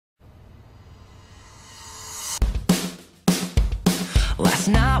Last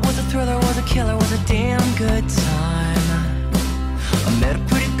night was a thriller, was a killer, was a damn good time. I met a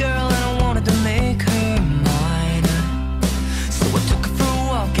pretty girl and I wanted to make her mine. So I took her for a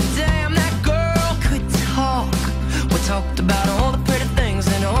walk and damn, that girl could talk. We talked about all the pretty things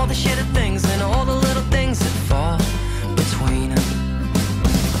and all the shitty things and all the little things that fall between. And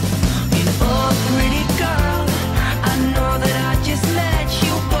oh, pretty girl, I know that I just met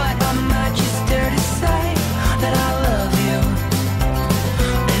you, but I might just dare to say that I love you.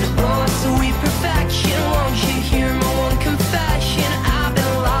 And oh, sweet perfection, won't you hear my one confession? I've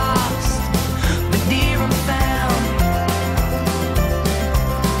been lost, but dear, I'm found.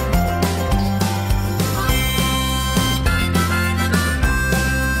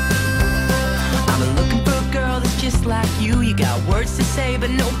 I've been looking for a girl that's just like you. You got words to say, but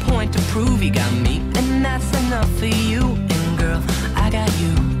no point to prove. You got me, and that's enough for you. And girl, I got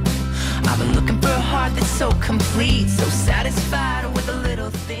you. I've been looking for a heart that's so complete, so satisfied.